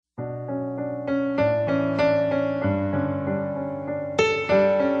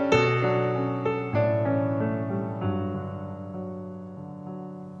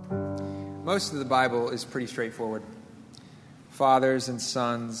Most of the Bible is pretty straightforward. Fathers and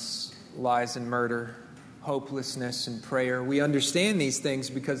sons, lies and murder, hopelessness and prayer. We understand these things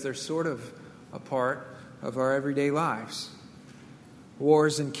because they're sort of a part of our everyday lives.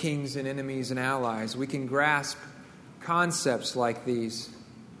 Wars and kings and enemies and allies. We can grasp concepts like these.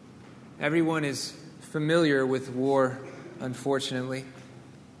 Everyone is familiar with war, unfortunately.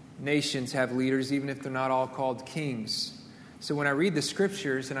 Nations have leaders, even if they're not all called kings. So when I read the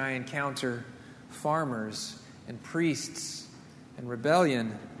scriptures and I encounter farmers and priests and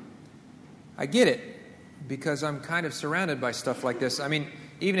rebellion, I get it because I'm kind of surrounded by stuff like this. I mean,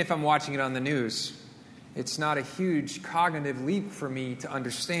 even if I'm watching it on the news, it's not a huge cognitive leap for me to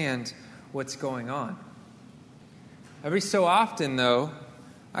understand what's going on. Every so often, though,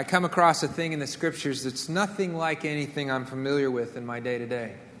 I come across a thing in the scriptures that's nothing like anything I'm familiar with in my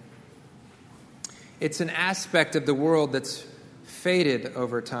day-to-day. It's an aspect of the world that's faded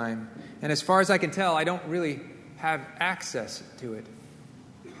over time. And as far as I can tell, I don't really have access to it.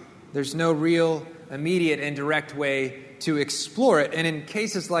 There's no real, immediate, and direct way to explore it. And in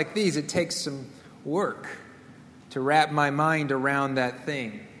cases like these, it takes some work to wrap my mind around that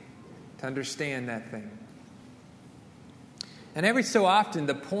thing, to understand that thing. And every so often,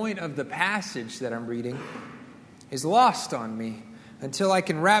 the point of the passage that I'm reading is lost on me until I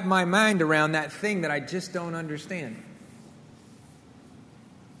can wrap my mind around that thing that I just don't understand.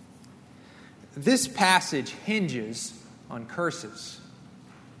 This passage hinges on curses.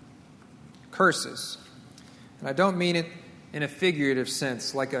 Curses. And I don't mean it in a figurative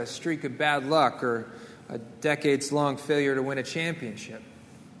sense, like a streak of bad luck or a decades-long failure to win a championship.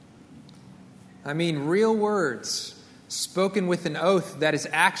 I mean real words spoken with an oath that is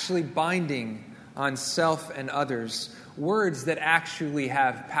actually binding on self and others. Words that actually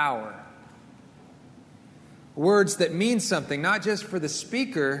have power. Words that mean something, not just for the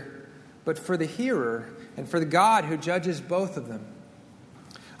speaker, but for the hearer and for the God who judges both of them.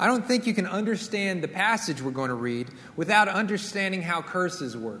 I don't think you can understand the passage we're going to read without understanding how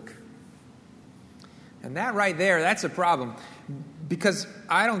curses work. And that right there, that's a problem. Because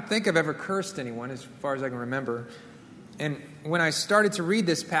I don't think I've ever cursed anyone as far as I can remember. And when I started to read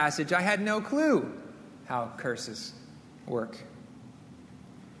this passage, I had no clue how curses work.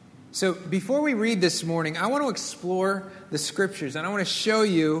 So before we read this morning, I want to explore the scriptures, and I want to show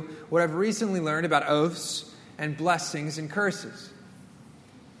you what I've recently learned about oaths and blessings and curses.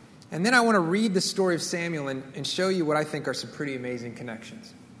 And then I want to read the story of Samuel and show you what I think are some pretty amazing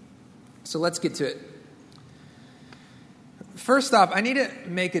connections. So let's get to it. First off, I need to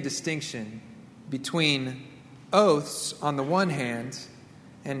make a distinction between oaths on the one hand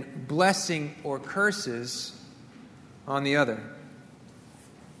and blessing or curses on the other.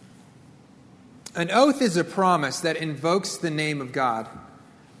 An oath is a promise that invokes the name of God.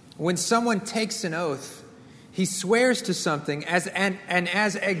 When someone takes an oath, he swears to something, and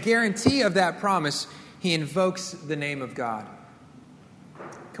as a guarantee of that promise, he invokes the name of God.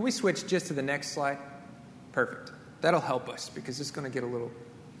 Can we switch just to the next slide? Perfect. That'll help us because it's going to get a little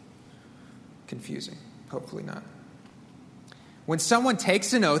confusing. Hopefully not. When someone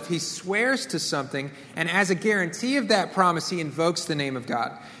takes an oath, he swears to something, and as a guarantee of that promise, he invokes the name of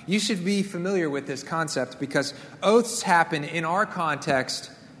God. You should be familiar with this concept because oaths happen in our context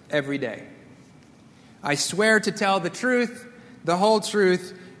every day. I swear to tell the truth, the whole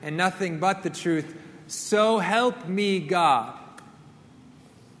truth, and nothing but the truth. So help me God.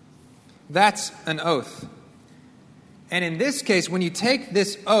 That's an oath. And in this case, when you take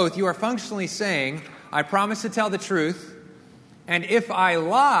this oath, you are functionally saying, I promise to tell the truth, and if I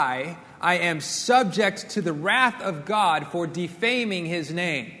lie, I am subject to the wrath of God for defaming his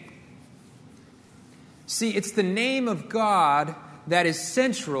name. See, it's the name of God that is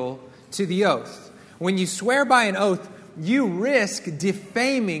central to the oath. When you swear by an oath, you risk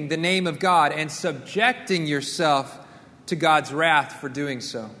defaming the name of God and subjecting yourself to God's wrath for doing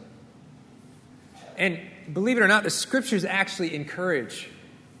so. And believe it or not, the scriptures actually encourage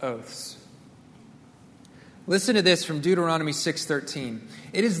oaths. Listen to this from Deuteronomy 6:13.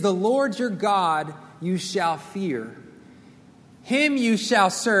 It is the Lord your God you shall fear. Him you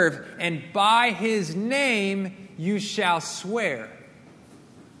shall serve, and by his name you shall swear.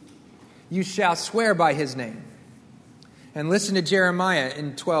 You shall swear by his name. And listen to Jeremiah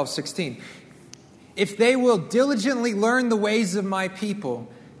in 12:16. If they will diligently learn the ways of my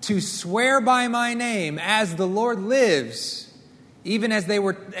people, to swear by my name as the Lord lives, even as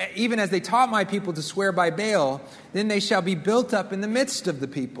they taught my people to swear by Baal, then they shall be built up in the midst of the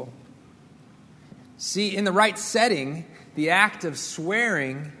people. See, in the right setting, the act of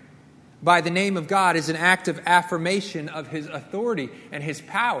swearing by the name of God is an act of affirmation of his authority and his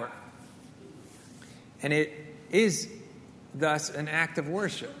power. And it is thus an act of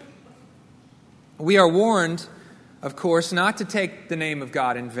worship. We are warned, of course, not to take the name of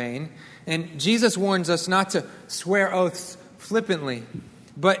God in vain. And Jesus warns us not to swear oaths flippantly.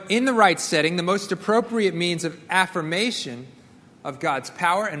 But in the right setting, the most appropriate means of affirmation of God's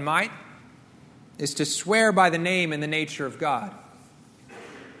power and might is to swear by the name and the nature of God.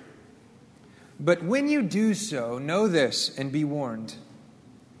 But when you do so, know this and be warned.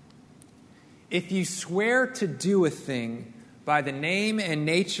 If you swear to do a thing by the name and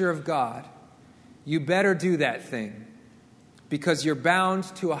nature of God, you better do that thing, because you're bound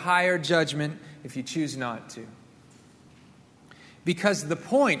to a higher judgment if you choose not to. Because the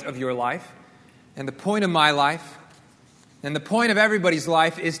point of your life, and the point of my life, and the point of everybody's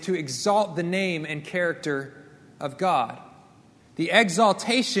life is to exalt the name and character of God. The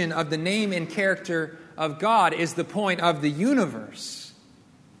exaltation of the name and character of God is the point of the universe.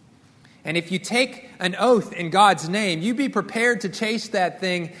 And if you take an oath in God's name, you be prepared to chase that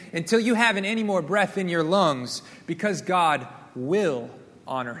thing until you haven't any more breath in your lungs, because God will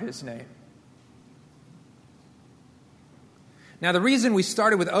honor His name. Now, the reason we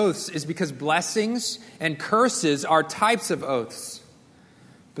started with oaths is because blessings and curses are types of oaths,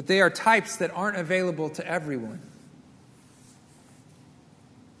 but they are types that aren't available to everyone.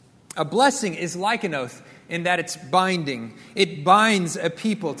 A blessing is like an oath in that it's binding. It binds a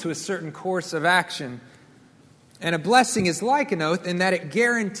people to a certain course of action. And a blessing is like an oath in that it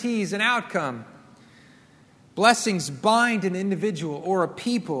guarantees an outcome. Blessings bind an individual or a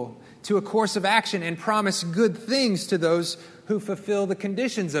people to a course of action and promise good things to those who fulfill the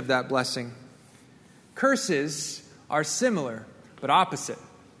conditions of that blessing. Curses are similar but opposite.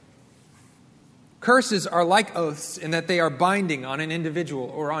 Curses are like oaths in that they are binding on an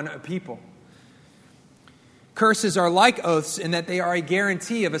individual or on a people. Curses are like oaths in that they are a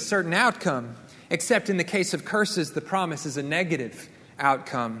guarantee of a certain outcome, except in the case of curses, the promise is a negative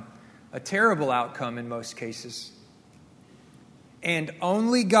outcome, a terrible outcome in most cases. And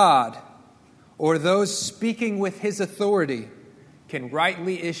only God, or those speaking with His authority, can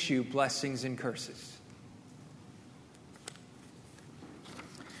rightly issue blessings and curses.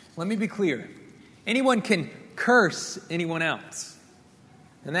 Let me be clear. Anyone can curse anyone else.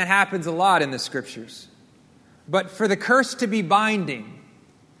 And that happens a lot in the Scriptures. But for the curse to be binding,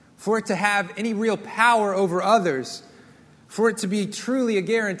 for it to have any real power over others, for it to be truly a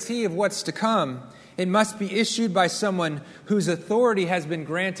guarantee of what's to come, it must be issued by someone whose authority has been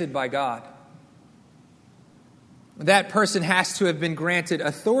granted by God. That person has to have been granted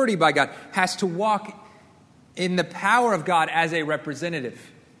authority by God, has to walk in the power of God as a representative.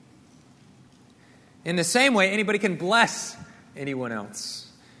 In the same way, anybody can bless anyone else.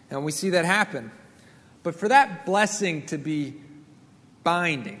 And we see that happen. But for that blessing to be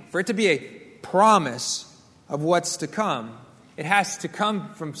binding, for it to be a promise of what's to come, it has to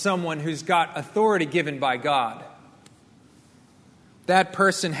come from someone who's got authority given by God. That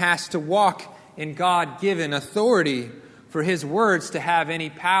person has to walk in God-given authority for His words to have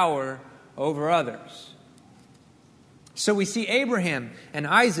any power over others. So we see Abraham and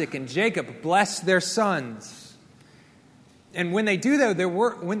Isaac and Jacob bless their sons. And when they do that,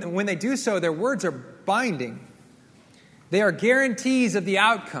 when they do so, their words are binding. They are guarantees of the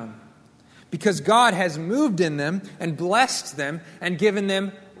outcome, because God has moved in them and blessed them and given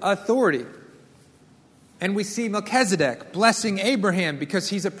them authority. And we see Melchizedek blessing Abraham because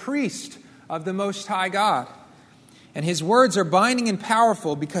he's a priest of the Most High God. And his words are binding and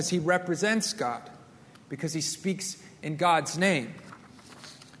powerful because he represents God, because he speaks in God's name.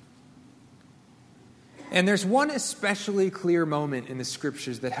 And there's one especially clear moment in the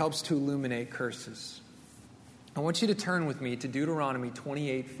Scriptures that helps to illuminate curses. I want you to turn with me to Deuteronomy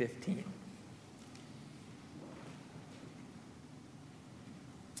 28:15.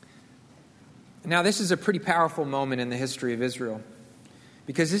 Now, this is a pretty powerful moment in the history of Israel,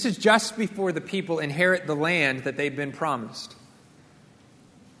 because this is just before the people inherit the land that they've been promised.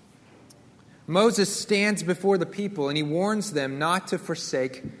 Moses stands before the people and he warns them not to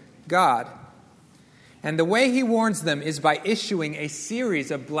forsake God. And the way he warns them is by issuing a series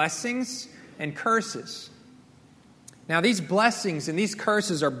of blessings and curses. Now, these blessings and these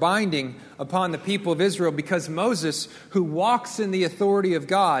curses are binding upon the people of Israel because Moses, who walks in the authority of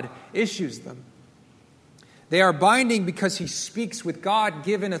God, issues them. They are binding because he speaks with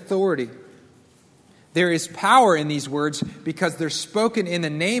God-given authority. There is power in these words because they're spoken in the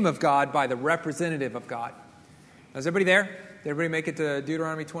name of God by the representative of God. Now, is everybody there? Did everybody make it to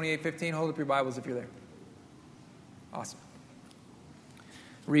Deuteronomy 28:15? Hold up your Bibles if you're there. Awesome.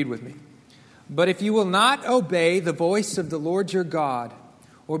 Read with me. But if you will not obey the voice of the Lord your God,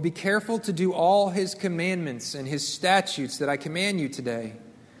 or be careful to do all his commandments and his statutes that I command you today,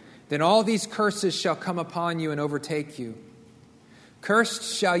 then all these curses shall come upon you and overtake you.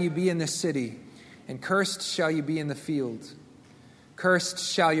 Cursed shall you be in the city, and cursed shall you be in the field. Cursed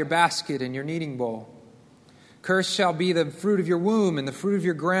shall your basket and your kneading bowl. Cursed shall be the fruit of your womb and the fruit of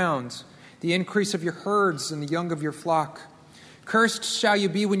your ground, the increase of your herds and the young of your flock. Cursed shall you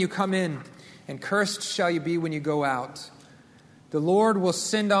be when you come in, and cursed shall you be when you go out. The Lord will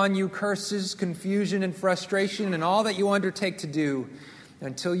send on you curses, confusion, and frustration in all that you undertake to do,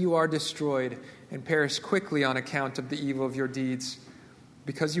 until you are destroyed and perish quickly on account of the evil of your deeds,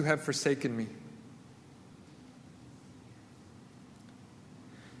 because you have forsaken me.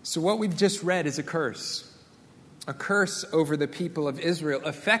 So what we've just read is a curse over the people of Israel,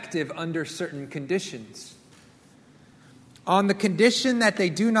 effective under certain conditions. On the condition that they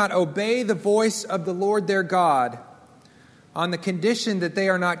do not obey the voice of the Lord their God, on the condition that they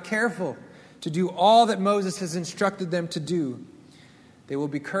are not careful to do all that Moses has instructed them to do, they will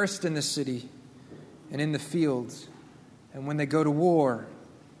be cursed in the city and in the fields, and when they go to war,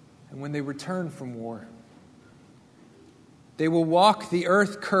 and when they return from war. They will walk the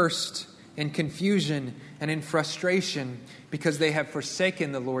earth cursed in confusion and in frustration because they have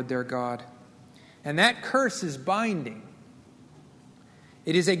forsaken the Lord their God. And that curse is binding.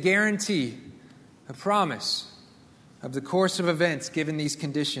 It is a guarantee, a promise of the course of events given these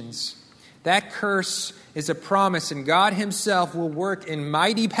conditions. That curse is a promise, and God himself will work in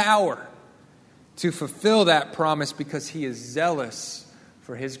mighty power to fulfill that promise because he is zealous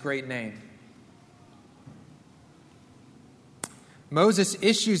for his great name. Moses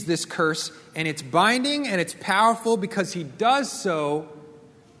issues this curse, and it's binding and it's powerful because he does so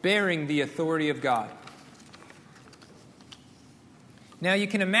bearing the authority of God. Now you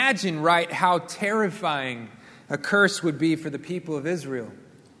can imagine, right, how terrifying a curse would be for the people of Israel.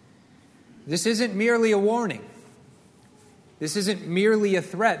 This isn't merely a warning. This isn't merely a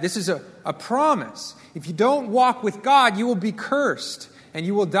threat. This is a promise. If you don't walk with God, you will be cursed, and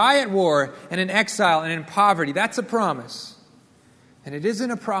you will die at war and in exile and in poverty. That's a promise. And it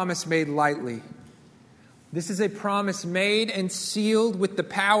isn't a promise made lightly. This is a promise made and sealed with the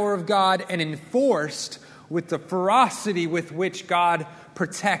power of God and enforced with the ferocity with which God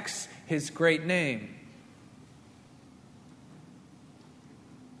protects his great name.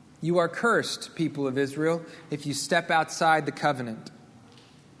 You are cursed, people of Israel, if you step outside the covenant.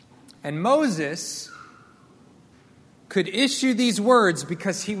 And Moses could issue these words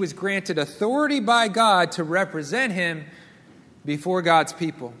because he was granted authority by God to represent him before God's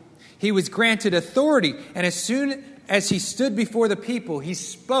people. He was granted authority, and as soon as he stood before the people, he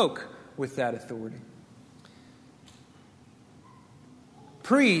spoke with that authority.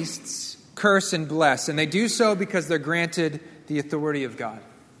 Priests curse and bless, and they do so because they're granted the authority of God.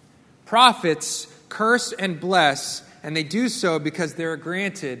 Prophets curse and bless, and they do so because they're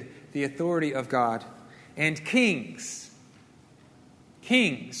granted the authority of God. And kings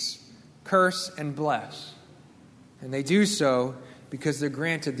curse and bless, and they do so because they're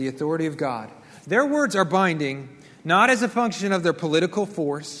granted the authority of God. Their words are binding, not as a function of their political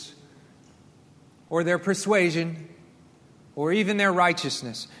force or their persuasion or even their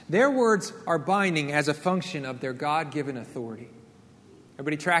righteousness. Their words are binding as a function of their God-given authority.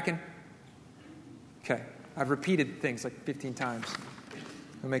 Everybody tracking? Okay. I've repeated things like 15 times.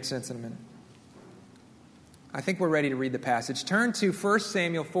 It'll make sense in a minute. I think we're ready to read the passage. Turn to 1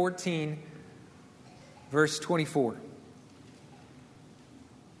 Samuel 14, verse 24.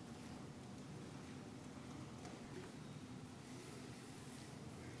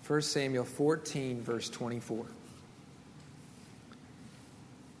 1 Samuel 14, verse 24.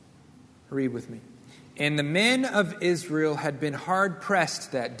 Read with me. And the men of Israel had been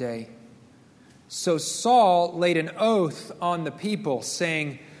hard-pressed that day. So Saul laid an oath on the people,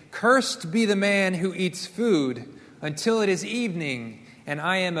 saying, "Cursed be the man who eats food until it is evening, and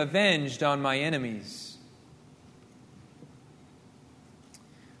I am avenged on my enemies."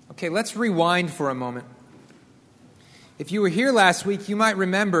 Okay, let's rewind for a moment. If you were here last week, you might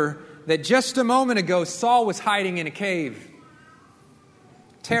remember that just a moment ago, Saul was hiding in a cave.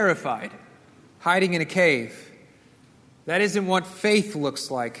 Terrified. Hiding in a cave. That isn't what faith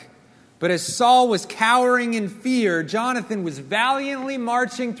looks like. But as Saul was cowering in fear, Jonathan was valiantly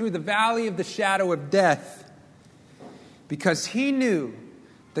marching through the valley of the shadow of death, because he knew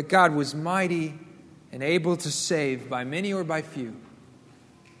that God was mighty and able to save by many or by few.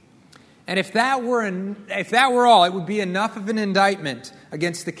 And if that were all, it would be enough of an indictment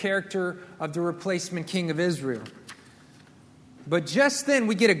against the character of the replacement king of Israel. But just then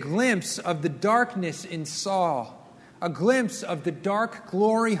we get a glimpse of the darkness in Saul, a glimpse of the dark,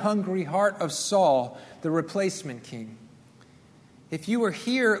 glory-hungry heart of Saul, the replacement king. If you were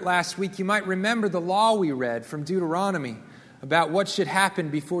here last week, you might remember the law we read from Deuteronomy about what should happen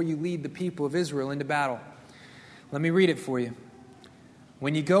before you lead the people of Israel into battle. Let me read it for you.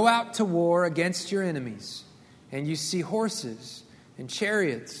 When you go out to war against your enemies, and you see horses and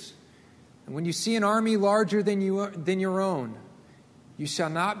chariots, and when you see an army larger than your own, you shall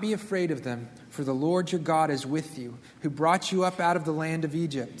not be afraid of them, for the Lord your God is with you, who brought you up out of the land of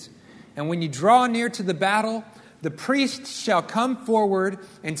Egypt. And when you draw near to the battle, the priest shall come forward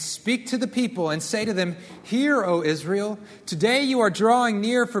and speak to the people and say to them, Hear, O Israel, today you are drawing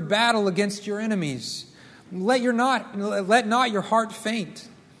near for battle against your enemies. Let not your heart faint.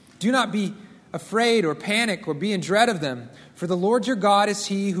 Do not be afraid or panic or be in dread of them. For the Lord your God is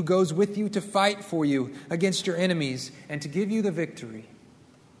he who goes with you to fight for you against your enemies and to give you the victory.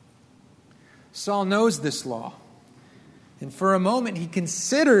 Saul knows this law. And for a moment he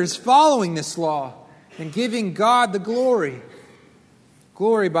considers following this law and giving God the glory.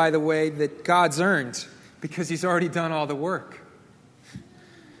 Glory, by the way, that God's earned because he's already done all the work.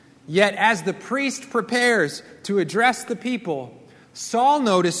 Yet as the priest prepares to address the people, Saul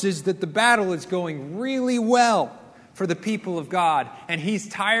notices that the battle is going really well for the people of God, and he's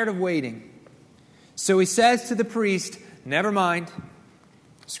tired of waiting. So he says to the priest, Never mind.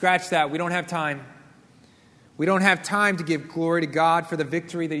 Scratch that. We don't have time. We don't have time to give glory to God for the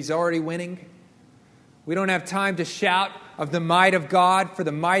victory that he's already winning. We don't have time to shout of the might of God for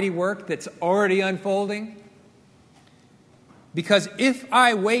the mighty work that's already unfolding. Because if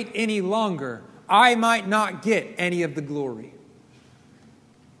I wait any longer, I might not get any of the glory.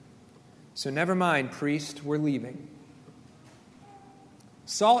 So never mind, priest, we're leaving.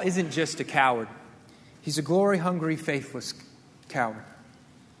 Saul isn't just a coward. He's a glory-hungry, faithless coward.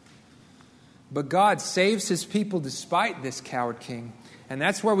 But God saves his people despite this coward king. And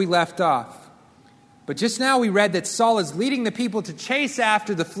that's where we left off. But just now we read that Saul is leading the people to chase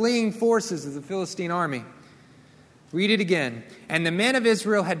after the fleeing forces of the Philistine army. Read it again. And the men of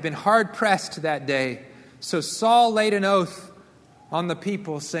Israel had been hard-pressed that day. So Saul laid an oath on the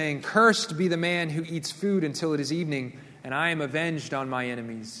people, saying, Cursed be the man who eats food until it is evening, and I am avenged on my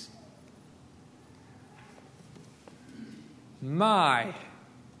enemies. My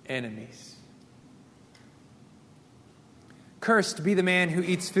enemies. Cursed be the man who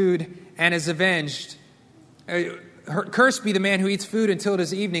eats food and is avenged. Cursed be the man who eats food until it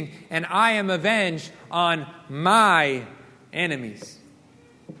is evening, and I am avenged on my enemies.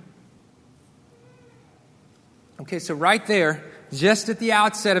 Okay, so right there, just at the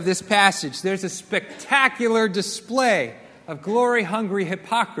outset of this passage, there's a spectacular display of glory-hungry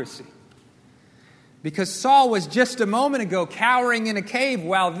hypocrisy. Because Saul was just a moment ago cowering in a cave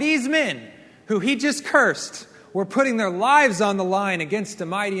while these men, who he just cursed, were putting their lives on the line against a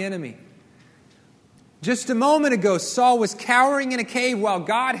mighty enemy. Just a moment ago, Saul was cowering in a cave while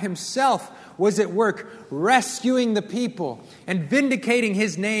God himself was at work rescuing the people and vindicating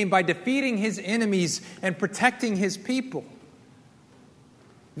his name by defeating his enemies and protecting his people.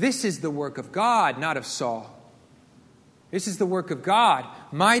 This is the work of God, not of Saul. This is the work of God,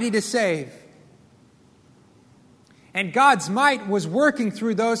 mighty to save. And God's might was working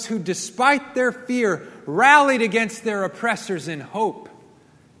through those who, despite their fear, rallied against their oppressors in hope.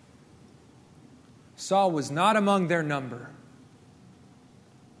 Saul was not among their number.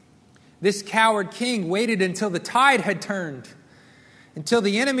 This coward king waited until the tide had turned, until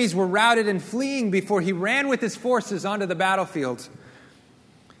the enemies were routed and fleeing before he ran with his forces onto the battlefield.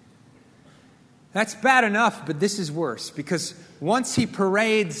 That's bad enough, but this is worse, because once he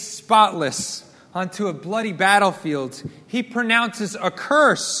parades spotless onto a bloody battlefield, he pronounces a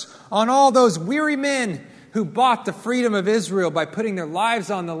curse on all those weary men who bought the freedom of Israel by putting their lives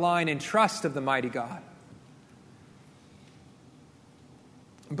on the line in trust of the mighty God.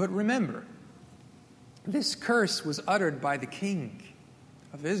 But remember, this curse was uttered by the king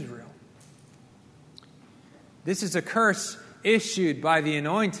of Israel. This is a curse issued by the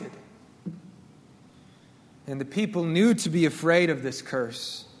anointed. And the people knew to be afraid of this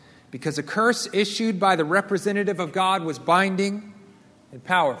curse, because a curse issued by the representative of God was binding and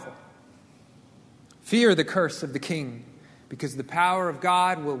powerful. Fear the curse of the king, because the power of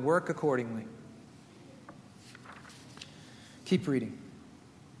God will work accordingly. Keep reading.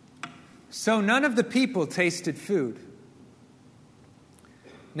 So none of the people tasted food.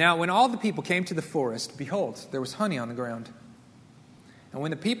 Now, when all the people came to the forest, behold, there was honey on the ground. And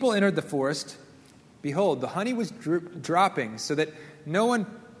when the people entered the forest, behold, the honey was dropping, so that no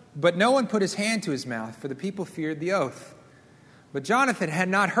one put his hand to his mouth, for the people feared the oath. But Jonathan had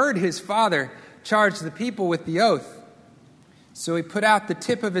not heard his father charge the people with the oath. So he put out the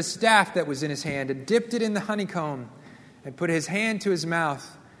tip of his staff that was in his hand and dipped it in the honeycomb and put his hand to his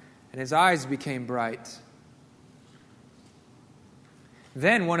mouth, and his eyes became bright.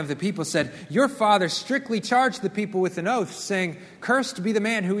 Then one of the people said, "Your father strictly charged the people with an oath, saying, 'Cursed be the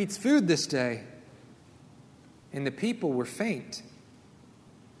man who eats food this day.' And the people were faint."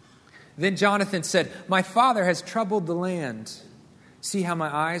 Then Jonathan said, "My father has troubled the land. See how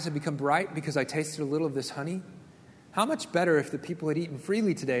my eyes have become bright because I tasted a little of this honey? How much better if the people had eaten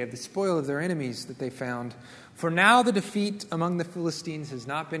freely today of the spoil of their enemies that they found. For now the defeat among the Philistines has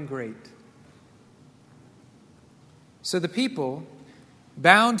not been great." So the people,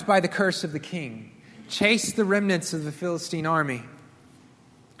 bound by the curse of the king, chased the remnants of the Philistine army.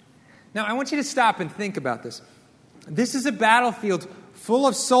 Now I want you to stop and think about this. This is a battlefield full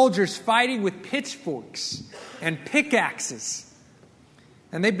of soldiers fighting with pitchforks and pickaxes.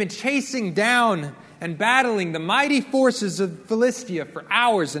 And they've been chasing down and battling the mighty forces of Philistia for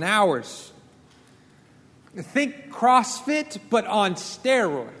hours and hours. Think CrossFit, but on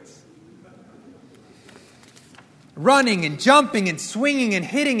steroids. Running and jumping and swinging and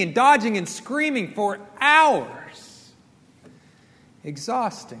hitting and dodging and screaming for hours.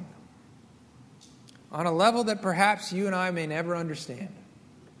 Exhausting. On a level that perhaps you and I may never understand.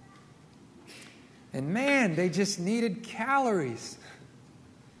 And man, they just needed calories.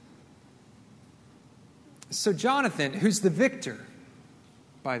 So Jonathan, who's the victor,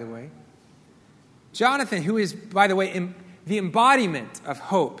 by the way. Jonathan, who is, by the way, the embodiment of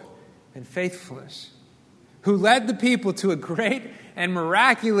hope and faithfulness, who led the people to a great and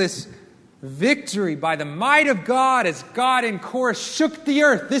miraculous victory by the might of God as God in chorus shook the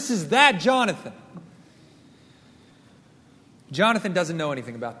earth. This is that Jonathan. Jonathan doesn't know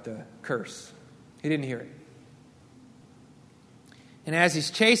anything about the curse. He didn't hear it. And as he's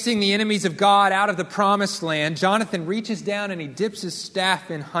chasing the enemies of God out of the promised land, Jonathan reaches down and he dips his staff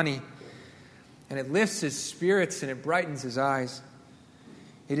in honey. And it lifts his spirits and it brightens his eyes.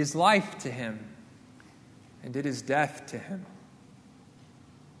 It is life to him, and it is death to him.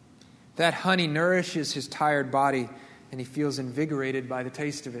 That honey nourishes his tired body, and he feels invigorated by the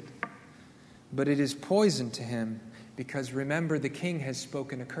taste of it. But it is poison to him, because remember, the king has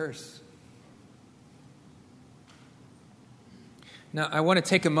spoken a curse. Now, I want to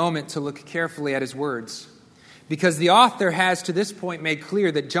take a moment to look carefully at his words, because the author has to this point made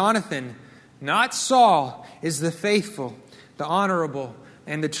clear that Jonathan, not Saul, is the faithful, the honorable,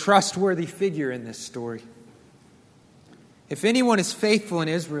 and the trustworthy figure in this story. If anyone is faithful in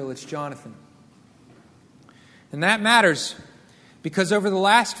Israel, it's Jonathan. And that matters because over the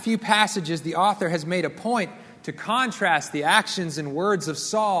last few passages, the author has made a point to contrast the actions and words of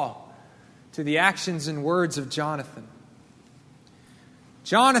Saul to the actions and words of Jonathan.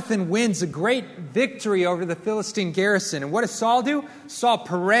 Jonathan wins a great victory over the Philistine garrison. And what does Saul do? Saul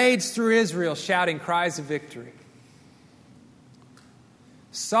parades through Israel shouting cries of victory.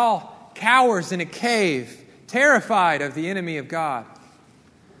 Saul cowers in a cave, terrified of the enemy of God,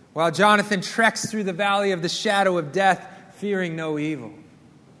 while Jonathan treks through the valley of the shadow of death, fearing no evil.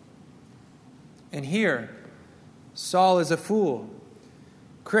 And here, Saul is a fool,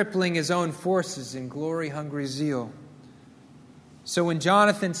 crippling his own forces in glory-hungry zeal. So when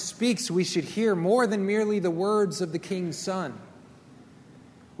Jonathan speaks, we should hear more than merely the words of the king's son.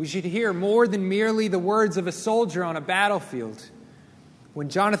 We should hear more than merely the words of a soldier on a battlefield. When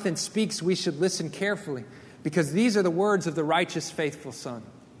Jonathan speaks, we should listen carefully, because these are the words of the righteous, faithful son.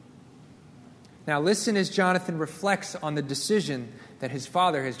 Now listen as Jonathan reflects on the decision that his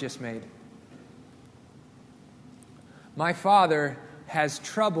father has just made. My father has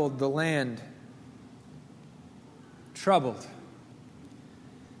troubled the land. Troubled.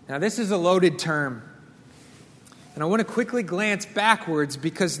 Now this is a loaded term. And I want to quickly glance backwards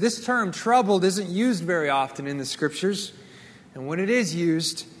because this term troubled isn't used very often in the scriptures. And when it is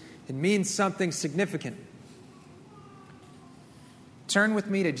used, it means something significant. Turn with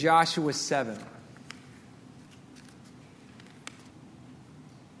me to Joshua 7.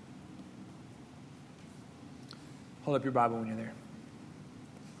 Hold up your Bible when you're there.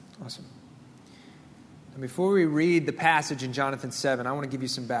 Awesome. And before we read the passage in Jonathan 7, I want to give you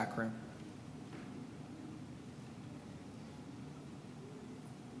some background.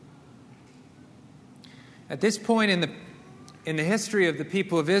 At this point in the history of the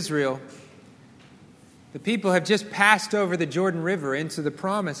people of Israel, the people have just passed over the Jordan River into the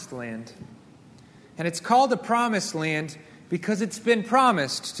Promised Land. And it's called the Promised Land because it's been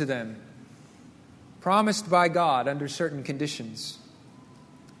promised to them. Promised by God under certain conditions.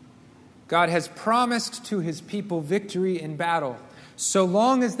 God has promised to his people victory in battle, so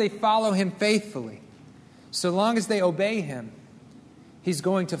long as they follow him faithfully, so long as they obey him, He's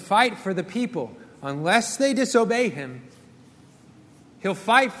going to fight for the people unless they disobey him. He'll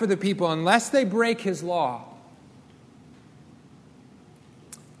fight for the people unless they break his law.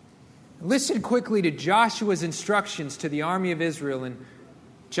 Listen quickly to Joshua's instructions to the army of Israel in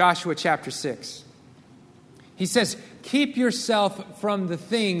Joshua chapter 6. He says, keep yourself from the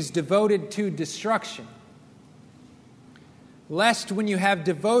things devoted to destruction, lest when you have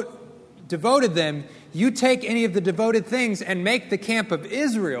devoted them, you take any of the devoted things and make the camp of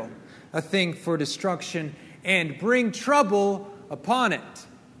Israel a thing for destruction and bring trouble upon it.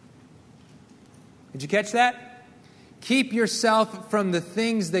 Did you catch that? Keep yourself from the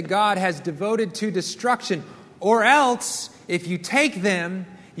things that God has devoted to destruction, or else, if you take them,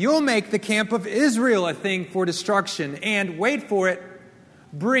 you'll make the camp of Israel a thing for destruction and, wait for it,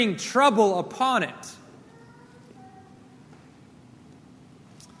 bring trouble upon it.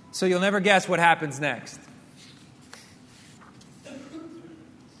 So you'll never guess what happens next.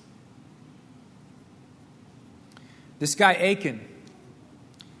 This guy Achan,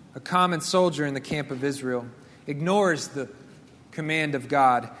 a common soldier in the camp of Israel, ignores the command of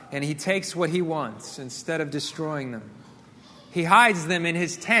God, and he takes what he wants instead of destroying them. He hides them in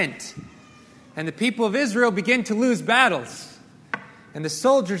his tent, and the people of Israel begin to lose battles, and the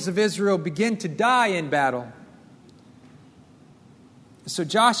soldiers of Israel begin to die in battle. So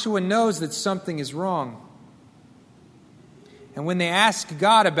Joshua knows that something is wrong. And when they ask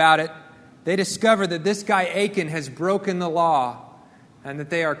God about it, they discover that this guy Achan has broken the law and that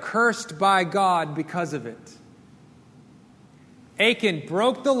they are cursed by God because of it. Achan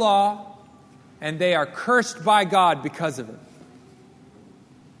broke the law, and they are cursed by God because of it.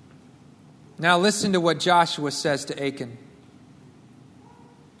 Now listen to what Joshua says to Achan.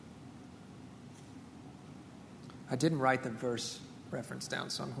 I didn't write the verse reference down,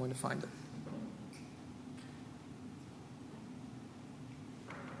 so I'm going to find it.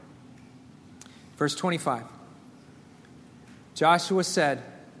 Verse 25. Joshua said,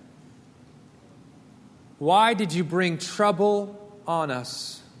 "Why did you bring trouble on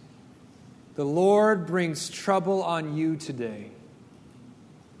us? The Lord brings trouble on you today."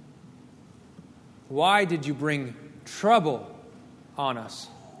 Why did you bring trouble on us?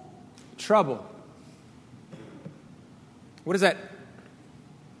 Trouble. What does that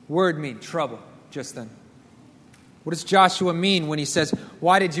word mean, trouble, just then? What does Joshua mean when he says,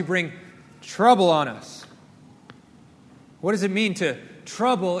 "Why did you bring trouble on us"? What does it mean to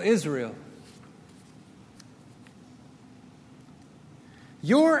trouble Israel?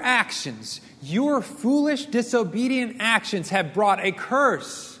 Your actions, your foolish, disobedient actions have brought a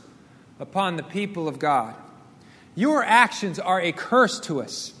curse upon the people of God. Your actions are a curse to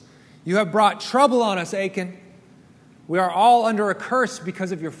us. You have brought trouble on us, Achan. We are all under a curse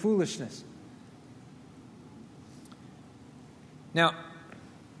because of your foolishness. Now,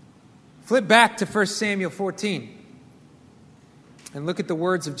 flip back to 1 Samuel 14 and look at the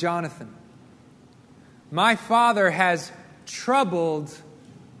words of Jonathan. My father has troubled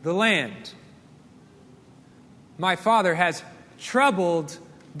the land. My father has troubled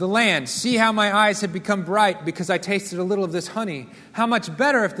the land. See how my eyes have become bright because I tasted a little of this honey. How much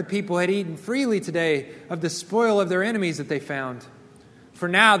better if the people had eaten freely today of the spoil of their enemies that they found. For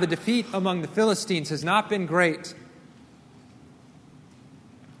now the defeat among the Philistines has not been great.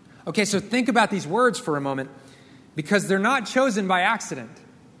 Okay, so think about these words for a moment, because they're not chosen by accident.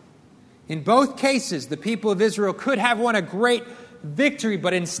 In both cases, the people of Israel could have won a great victory,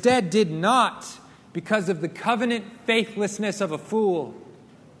 but instead did not because of the covenant faithlessness of a fool.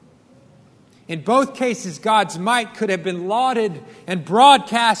 In both cases, God's might could have been lauded and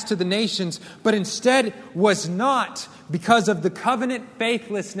broadcast to the nations, but instead was not because of the covenant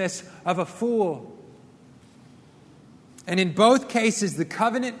faithlessness of a fool. And in both cases, the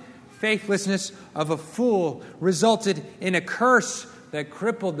covenant faithlessness of a fool resulted in a curse that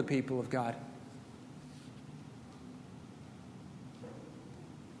crippled the people of God.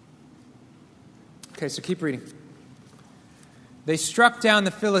 Okay, so keep reading. They struck down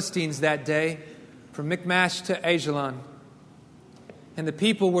the Philistines that day from Michmash to Aijalon, and the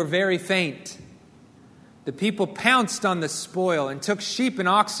people were very faint. The people pounced on the spoil and took sheep and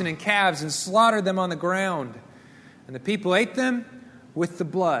oxen and calves and slaughtered them on the ground, and the people ate them with the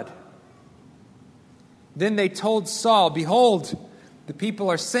blood. Then they told Saul, "Behold, the people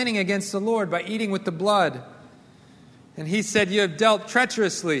are sinning against the Lord by eating with the blood." And he said, "You have dealt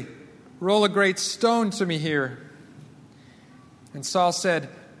treacherously. Roll a great stone to me here." And Saul said,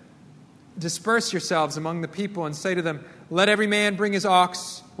 "Disperse yourselves among the people and say to them, let every man bring his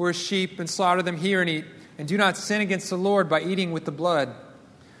ox or his sheep and slaughter them here and eat, and do not sin against the Lord by eating with the blood."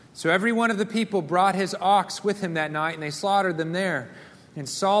 So every one of the people brought his ox with him that night, and they slaughtered them there. And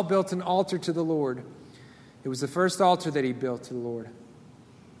Saul built an altar to the Lord. It was the first altar that he built to the Lord.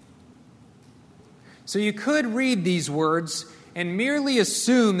 So you could read these words and merely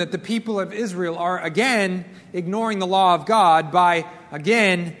assume that the people of Israel are again ignoring the law of God by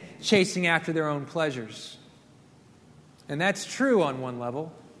again chasing after their own pleasures. And that's true on one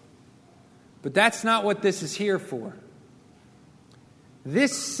level, but that's not what this is here for.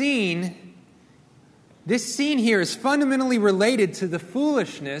 This scene here is fundamentally related to the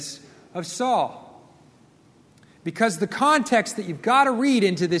foolishness of Saul. Because the context that you've got to read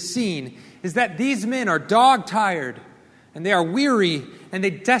into this scene is that these men are dog-tired, and they are weary, and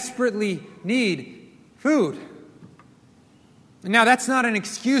they desperately need food. Now, that's not an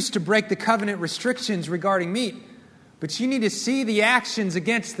excuse to break the covenant restrictions regarding meat, but you need to see the actions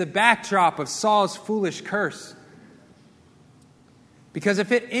against the backdrop of Saul's foolish curse. Because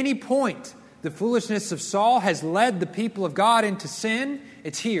if at any point the foolishness of Saul has led the people of God into sin,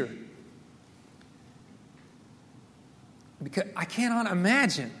 it's here. Because I cannot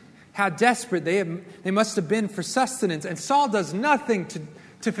imagine how desperate they must have been for sustenance. And Saul does nothing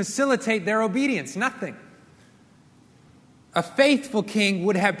to facilitate their obedience. Nothing. A faithful king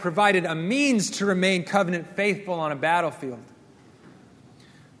would have provided a means to remain covenant faithful on a battlefield.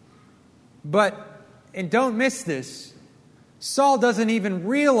 And don't miss this, Saul doesn't even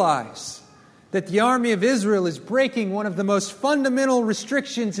realize that the army of Israel is breaking one of the most fundamental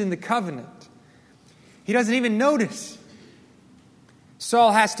restrictions in the covenant. He doesn't even notice.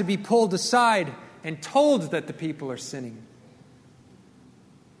 Saul has to be pulled aside and told that the people are sinning.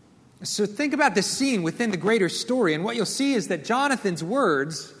 So think about this scene within the greater story, and what you'll see is that Jonathan's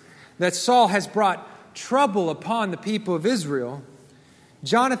words that Saul has brought trouble upon the people of Israel,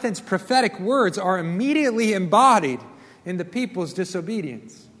 Jonathan's prophetic words are immediately embodied in the people's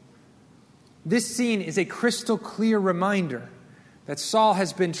disobedience. This scene is a crystal clear reminder that Saul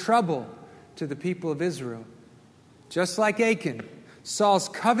has been trouble to the people of Israel. Just like Achan, Saul's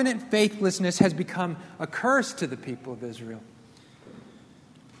covenant faithlessness has become a curse to the people of Israel.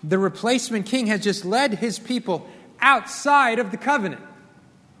 The replacement king has just led his people outside of the covenant.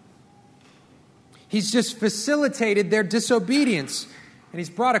 He's just facilitated their disobedience, and he's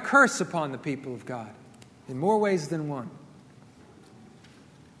brought a curse upon the people of God in more ways than one.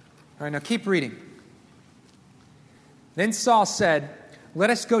 All right, now keep reading. Then Saul said, "Let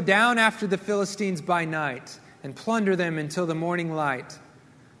us go down after the Philistines by night and plunder them until the morning light.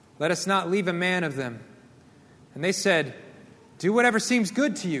 Let us not leave a man of them." And they said, "Do whatever seems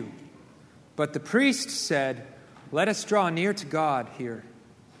good to you." But the priest said, "Let us draw near to God here."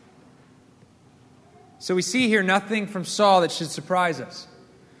 So we see here nothing from Saul that should surprise us.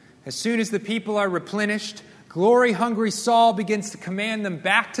 As soon as the people are replenished, glory-hungry Saul begins to command them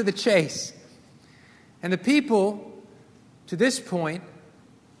back to the chase. And the people, to this point,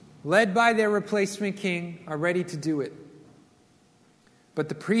 led by their replacement king, are ready to do it. But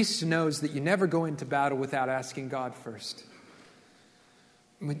the priest knows that you never go into battle without asking God first.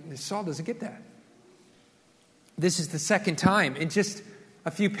 Saul doesn't get that. This is the second time in just a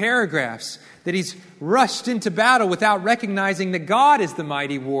few paragraphs that he's rushed into battle without recognizing that God is the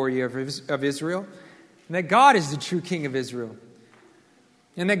mighty warrior of Israel, and that God is the true king of Israel,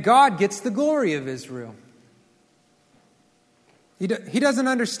 and that God gets the glory of Israel. He doesn't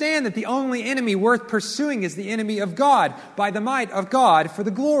understand that the only enemy worth pursuing is the enemy of God, by the might of God, for the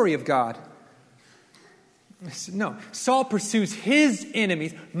glory of God. No, Saul pursues his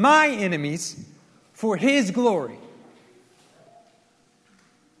enemies, my enemies, for his glory.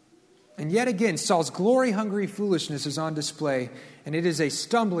 And yet again, Saul's glory-hungry foolishness is on display, and it is a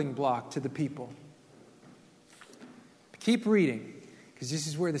stumbling block to the people. Keep reading, because this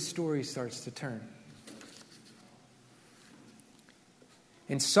is where the story starts to turn.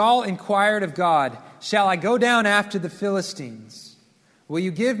 And Saul inquired of God, "Shall I go down after the Philistines? Will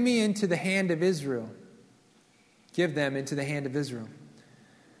you give me into the hand of Israel?" Give them into the hand of Israel.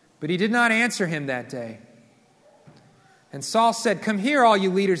 But he did not answer him that day. And Saul said, "Come here, all you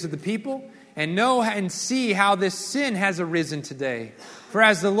leaders of the people, and know and see how this sin has arisen today. For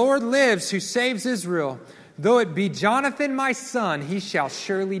as the Lord lives, who saves Israel, though it be Jonathan my son, he shall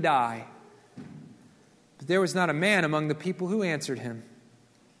surely die." But there was not a man among the people who answered him.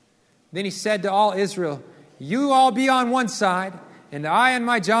 Then he said to all Israel, "You all be on one side, and I and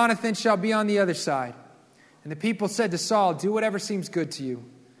my Jonathan shall be on the other side." And the people said to Saul, "Do whatever seems good to you."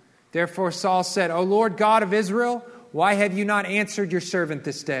 Therefore Saul said, "O Lord God of Israel, why have you not answered your servant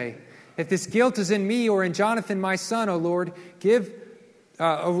this day? If this guilt is in me or in Jonathan my son, O Lord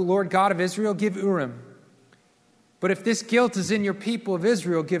God of Israel, give Urim. But if this guilt is in your people of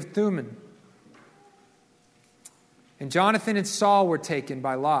Israel, give Thummim." And Jonathan and Saul were taken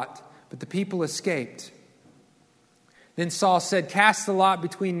by lot, but the people escaped. Then Saul said, "Cast the lot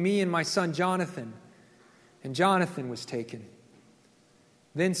between me and my son Jonathan." And Jonathan was taken.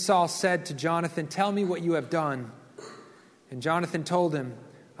 Then Saul said to Jonathan, "Tell me what you have done." And Jonathan told him,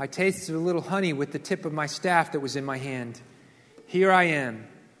 "I tasted a little honey with the tip of my staff that was in my hand. Here I am.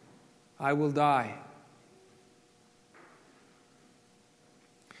 I will die."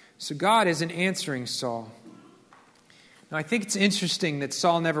 So God isn't answering Saul. Now, I think it's interesting that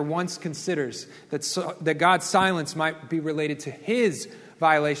Saul never once considers that God's silence might be related to his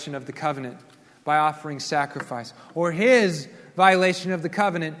violation of the covenant by offering sacrifice, or his violation of the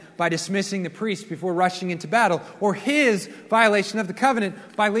covenant by dismissing the priest before rushing into battle, or his violation of the covenant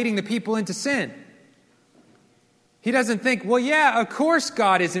by leading the people into sin. He doesn't think, well, yeah, of course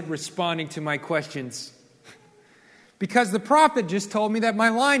God isn't responding to my questions, because the prophet just told me that my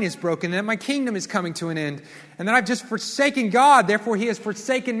line is broken, that my kingdom is coming to an end, and that I've just forsaken God, therefore he has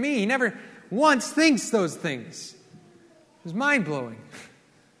forsaken me. He never once thinks those things. It's mind-blowing.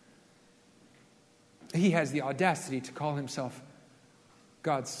 He has the audacity to call himself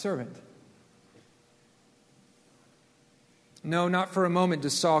God's servant. No, not for a moment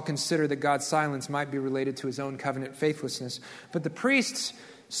does Saul consider that God's silence might be related to his own covenant faithlessness. But the priest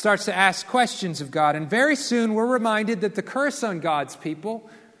starts to ask questions of God, and very soon we're reminded that the curse on God's people,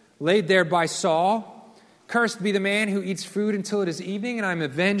 laid there by Saul, "Cursed be the man who eats food until it is evening, and I'm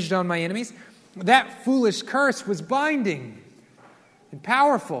avenged on my enemies," that foolish curse was binding and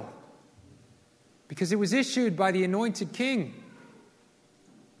powerful, because it was issued by the anointed king.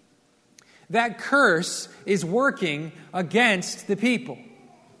 That curse is working against the people.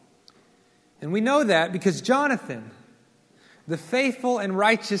 And we know that because Jonathan, the faithful and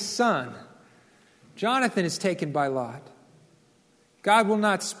righteous son, Jonathan is taken by lot. God will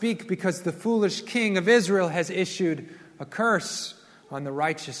not speak because the foolish king of Israel has issued a curse on the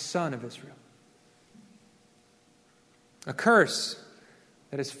righteous son of Israel. A curse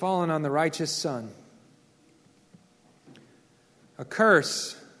that has fallen on the righteous son. A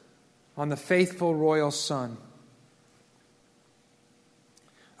curse on the faithful royal son.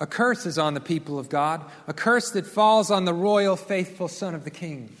 A curse is on the people of God. A curse that falls on the royal, faithful son of the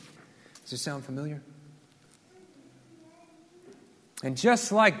king. Does it sound familiar? And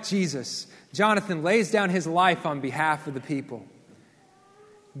just like Jesus, Jonathan lays down his life on behalf of the people.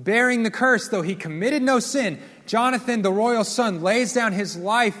 Bearing the curse, though he committed no sin, Jonathan, the royal son, lays down his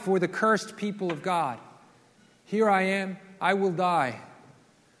life for the cursed people of God. Here I am, I will die.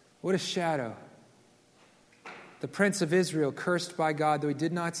 What a shadow. The Prince of Israel, cursed by God, though he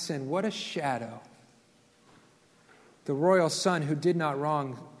did not sin. What a shadow. The royal son who did no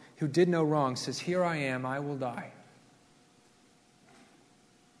wrong, says, "Here I am, I will die."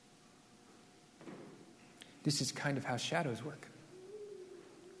 This is kind of how shadows work.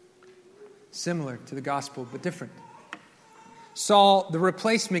 Similar to the gospel, but different. Saul, the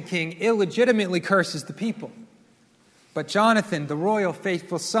replacement king, illegitimately curses the people. But Jonathan, the royal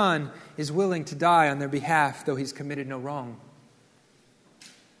faithful son, is willing to die on their behalf, though he's committed no wrong.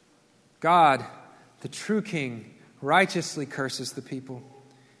 God, the true king, righteously curses the people.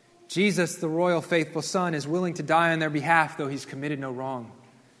 Jesus, the royal faithful son, is willing to die on their behalf, though he's committed no wrong.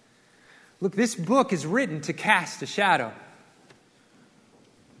 Look, this book is written to cast a shadow.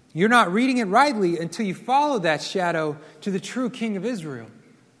 You're not reading it rightly until you follow that shadow to the true king of Israel.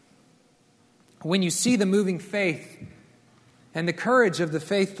 When you see the moving faith and the courage of the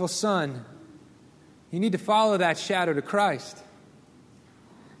faithful son, you need to follow that shadow to Christ.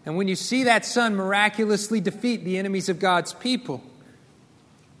 And when you see that son miraculously defeat the enemies of God's people,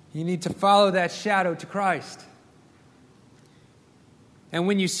 you need to follow that shadow to Christ. And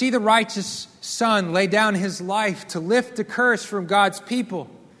when you see the righteous son lay down his life to lift the curse from God's people,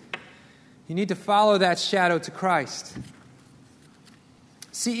 you need to follow that shadow to Christ.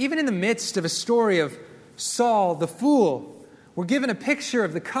 See, even in the midst of a story of Saul the fool, we're given a picture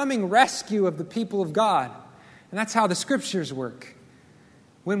of the coming rescue of the people of God. And that's how the Scriptures work.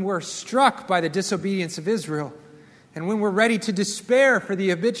 When we're struck by the disobedience of Israel, and when we're ready to despair for the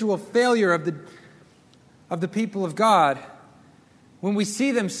habitual failure of the people of God, when we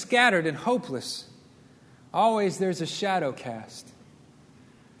see them scattered and hopeless, always there's a shadow cast.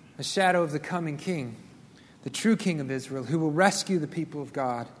 A shadow of the coming king, the true king of Israel, who will rescue the people of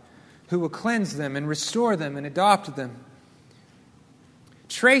God, who will cleanse them and restore them and adopt them.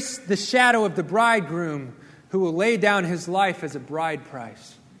 Trace the shadow of the bridegroom who will lay down his life as a bride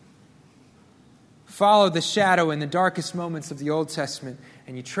price. Follow the shadow in the darkest moments of the Old Testament,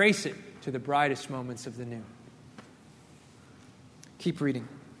 and you trace it to the brightest moments of the New. Keep reading.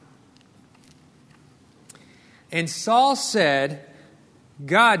 And Saul said,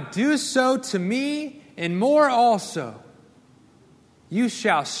 God, do so to me and more also. You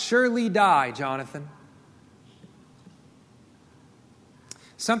shall surely die, Jonathan.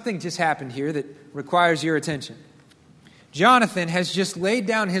 Something just happened here that requires your attention. Jonathan has just laid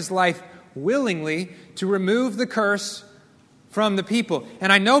down his life willingly to remove the curse from the people.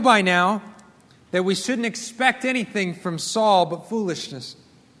 And I know by now that we shouldn't expect anything from Saul but foolishness.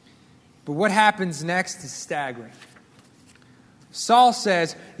 But what happens next is staggering. Saul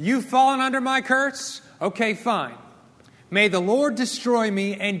says, you've fallen under my curse? Okay, fine. May the Lord destroy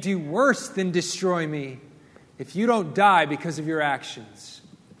me and do worse than destroy me if you don't die because of your actions.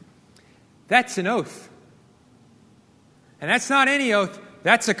 That's an oath. And that's not any oath,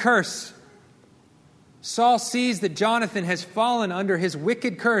 that's a curse. Saul sees that Jonathan has fallen under his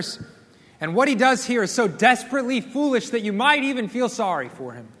wicked curse. And what he does here is so desperately foolish that you might even feel sorry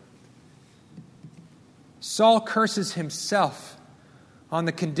for him. Saul curses himself on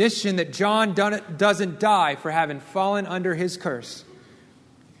the condition that John doesn't die for having fallen under his curse.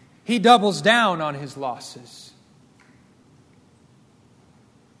 He doubles down on his losses.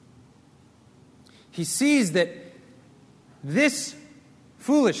 He sees that this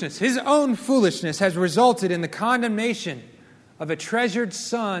foolishness, his own foolishness, has resulted in the condemnation of a treasured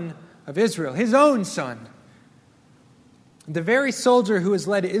son of Israel, his own son, the very soldier who has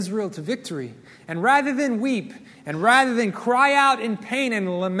led Israel to victory. And rather than weep, and rather than cry out in pain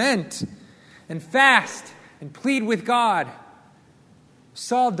and lament, and fast and plead with God,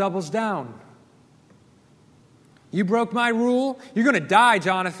 Saul doubles down. You broke my rule. You're going to die,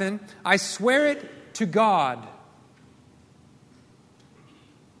 Jonathan. I swear it to God.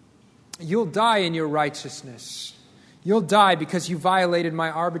 You'll die in your righteousness. You'll die because you violated my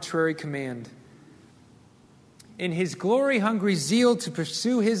arbitrary command. In his glory-hungry zeal to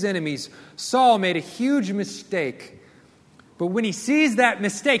pursue his enemies, Saul made a huge mistake. But when he sees that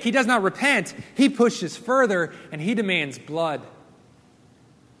mistake, he does not repent. He pushes further and he demands blood.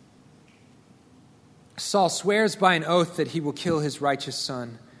 Saul swears by an oath that he will kill his righteous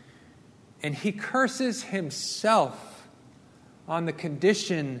son. And he curses himself on the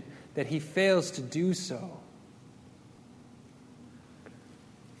condition that he fails to do so.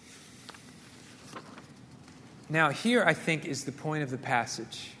 Now, here I think is the point of the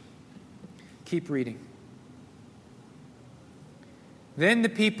passage. Keep reading. Then the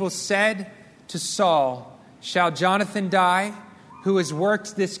people said to Saul, shall Jonathan die, who has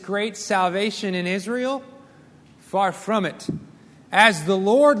worked this great salvation in Israel? Far from it. As the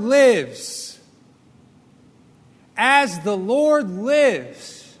Lord lives, as the Lord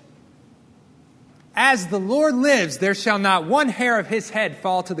lives, as the Lord lives, there shall not one hair of his head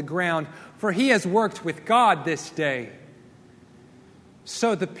fall to the ground, for he has worked with God this day.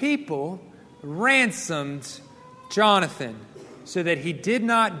 So the people ransomed Jonathan so that he did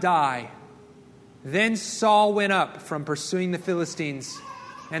not die. Then Saul went up from pursuing the Philistines,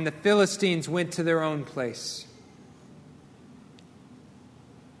 and the Philistines went to their own place.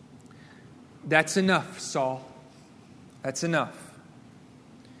 That's enough, Saul. That's enough.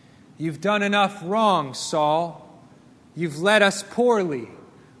 You've done enough wrong, Saul. You've led us poorly.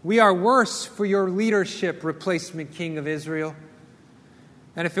 We are worse for your leadership, replacement king of Israel.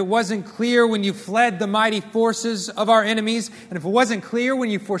 And if it wasn't clear when you fled the mighty forces of our enemies, and if it wasn't clear when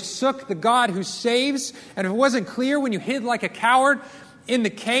you forsook the God who saves, and if it wasn't clear when you hid like a coward in the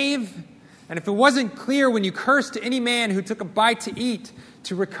cave, and if it wasn't clear when you cursed any man who took a bite to eat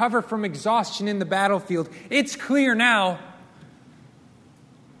to recover from exhaustion in the battlefield, it's clear now.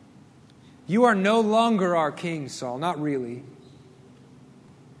 You are no longer our king, Saul. Not really.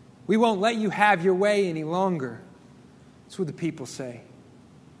 We won't let you have your way any longer. That's what the people say.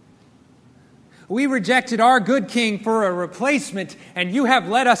 We rejected our good king for a replacement, and you have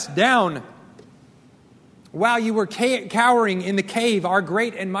let us down. While you were cowering in the cave, our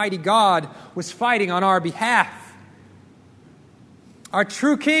great and mighty God was fighting on our behalf. Our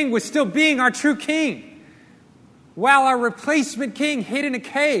true king was still being our true king, while our replacement king hid in a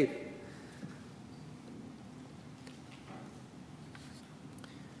cave.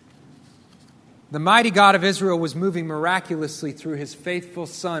 The mighty God of Israel was moving miraculously through his faithful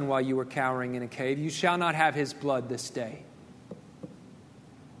son while you were cowering in a cave. You shall not have his blood this day.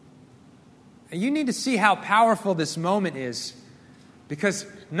 And you need to see how powerful this moment is, because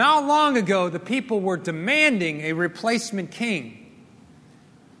not long ago the people were demanding a replacement king.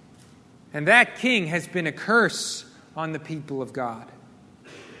 And that king has been a curse on the people of God.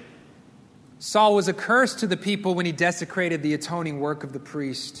 Saul was a curse to the people when he desecrated the atoning work of the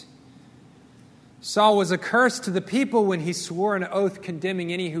priest. Saul was a curse to the people when he swore an oath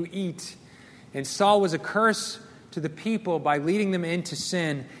condemning any who eat And Saul was a curse to the people by leading them into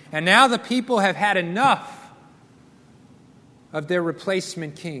sin. And now the people have had enough of their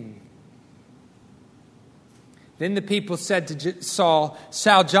replacement king. Then the people said to Saul,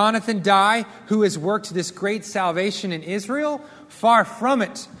 "Shall Jonathan die, who has worked this great salvation in Israel? Far from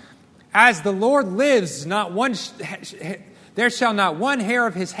it. As the Lord lives, there shall not one hair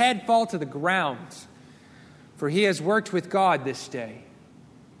of his head fall to the ground, for he has worked with God this day."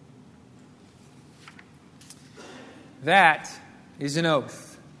 That is an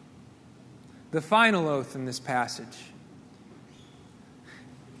oath. The final oath in this passage.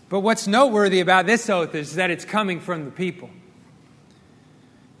 But what's noteworthy about this oath is that it's coming from the people.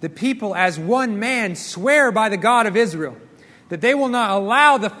 The people as one man swear by the God of Israel that they will not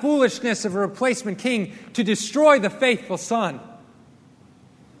allow the foolishness of a replacement king to destroy the faithful son.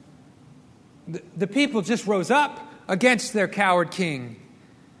 The people just rose up against their coward king.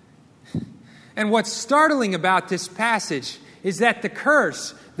 And what's startling about this passage is that the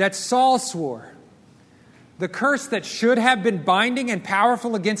curse that Saul swore, the curse that should have been binding and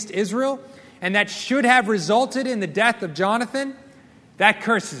powerful against Israel, and that should have resulted in the death of Jonathan, that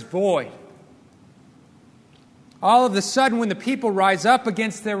curse is void. All of a sudden, when the people rise up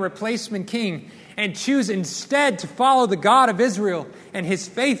against their replacement king and choose instead to follow the God of Israel and his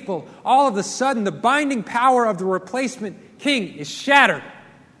faithful, all of a sudden the binding power of the replacement king is shattered.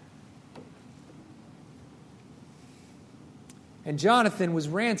 And Jonathan was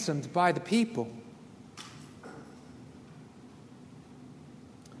ransomed by the people.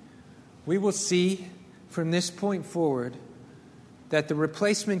 We will see from this point forward that the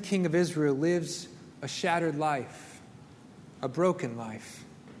replacement king of Israel lives a shattered life, a broken life.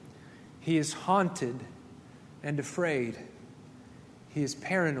 He is haunted and afraid. He is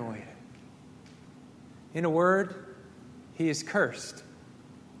paranoid. In a word, he is cursed.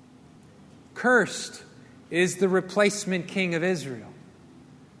 Cursed is the replacement king of Israel.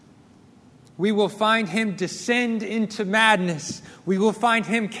 We will find him descend into madness. We will find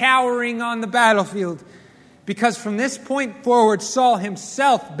him cowering on the battlefield, because from this point forward, Saul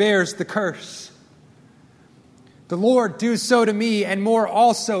himself bears the curse. "The Lord do so to me, and more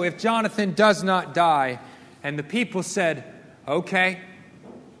also, if Jonathan does not die." And the people said, "Okay,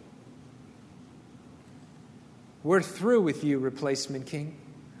 we're through with you, replacement king.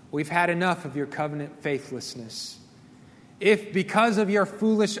 We've had enough of your covenant faithlessness. If because of your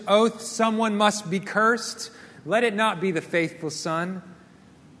foolish oath someone must be cursed, let it not be the faithful son.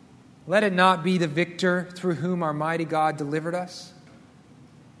 Let it not be the victor through whom our mighty God delivered us.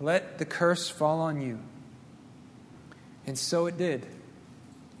 Let the curse fall on you." And so it did.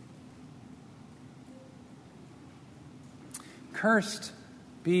 Cursed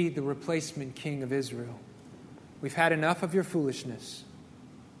be the replacement king of Israel. We've had enough of your foolishness.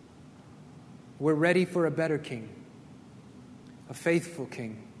 We're ready for a better king, a faithful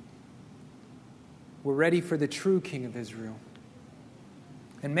king. We're ready for the true king of Israel.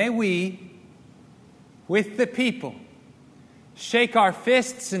 And may we, with the people, shake our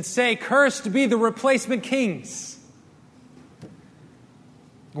fists and say, "Cursed be the replacement kings."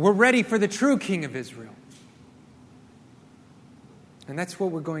 We're ready for the true king of Israel. And that's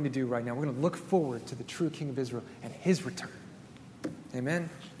what we're going to do right now. We're going to look forward to the true king of Israel and his return. Amen.